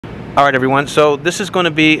Alright everyone, so this is going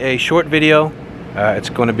to be a short video. It's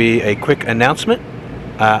going to be a quick announcement.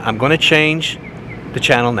 I'm going to change the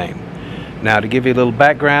channel name. Now, to give you a little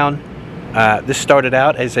background, this started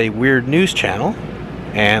out as a weird news channel,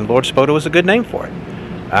 and Lord Spoda was a good name for it.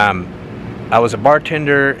 I was a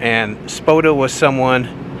bartender, and Spoda was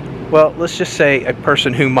someone, well, let's just say a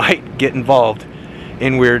person who might get involved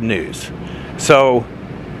in weird news. So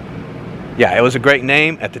yeah, it was a great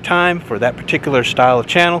name at the time for that particular style of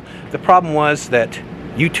channel. The problem was that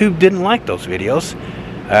YouTube didn't like those videos.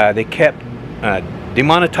 They kept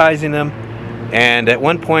demonetizing them, and at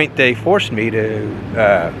one point they forced me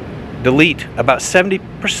to delete about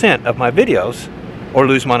 70% of my videos or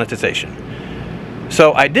lose monetization.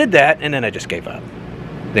 So I did that, and then I just gave up.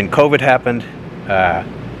 Then COVID happened,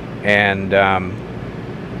 and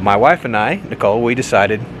my wife and I, Nicole, we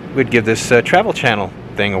decided we'd give this travel channel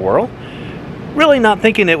thing a whirl. Really not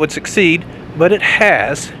thinking it would succeed, but it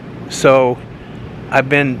has. So I've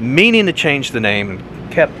been meaning to change the name and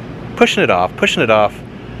kept pushing it off,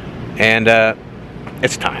 and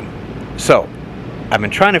it's time. So I've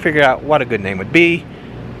been trying to figure out what a good name would be.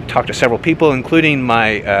 Talked to several people, including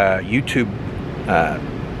my YouTube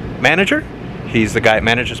manager. He's the guy that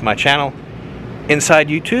manages my channel inside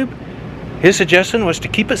YouTube. His suggestion was to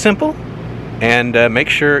keep it simple and make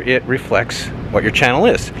sure it reflects what your channel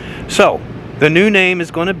is. So the new name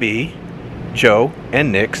is going to be Joe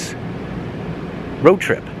and Nick's Road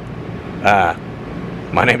Trip.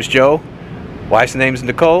 My name is Joe. Wife's name is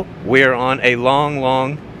Nicole. We're on a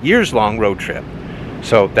long, years-long road trip.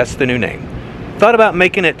 So that's the new name. Thought about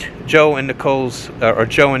making it Joe and Nicole's, or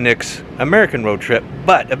Joe and Nick's American Road Trip,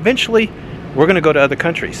 but eventually we're going to go to other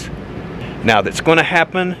countries. Now that's going to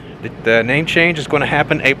happen. The name change is going to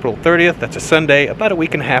happen April 30th. That's a Sunday, about a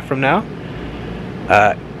week and a half from now.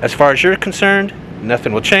 As far as you're concerned,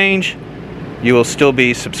 nothing will change. You will still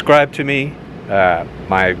be subscribed to me.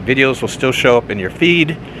 My videos will still show up in your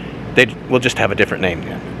feed. They will just have a different name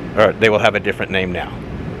then, or they will have a different name now.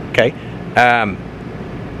 Okay, and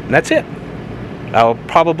that's it. I'll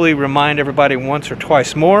probably remind everybody once or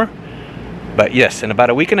twice more, but yes, in about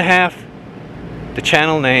a week and a half, the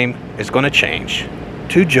channel name is going to change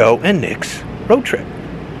to Joe and Nick's Road Trip.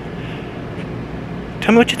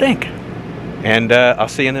 Tell me what you think. And I'll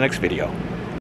see you in the next video.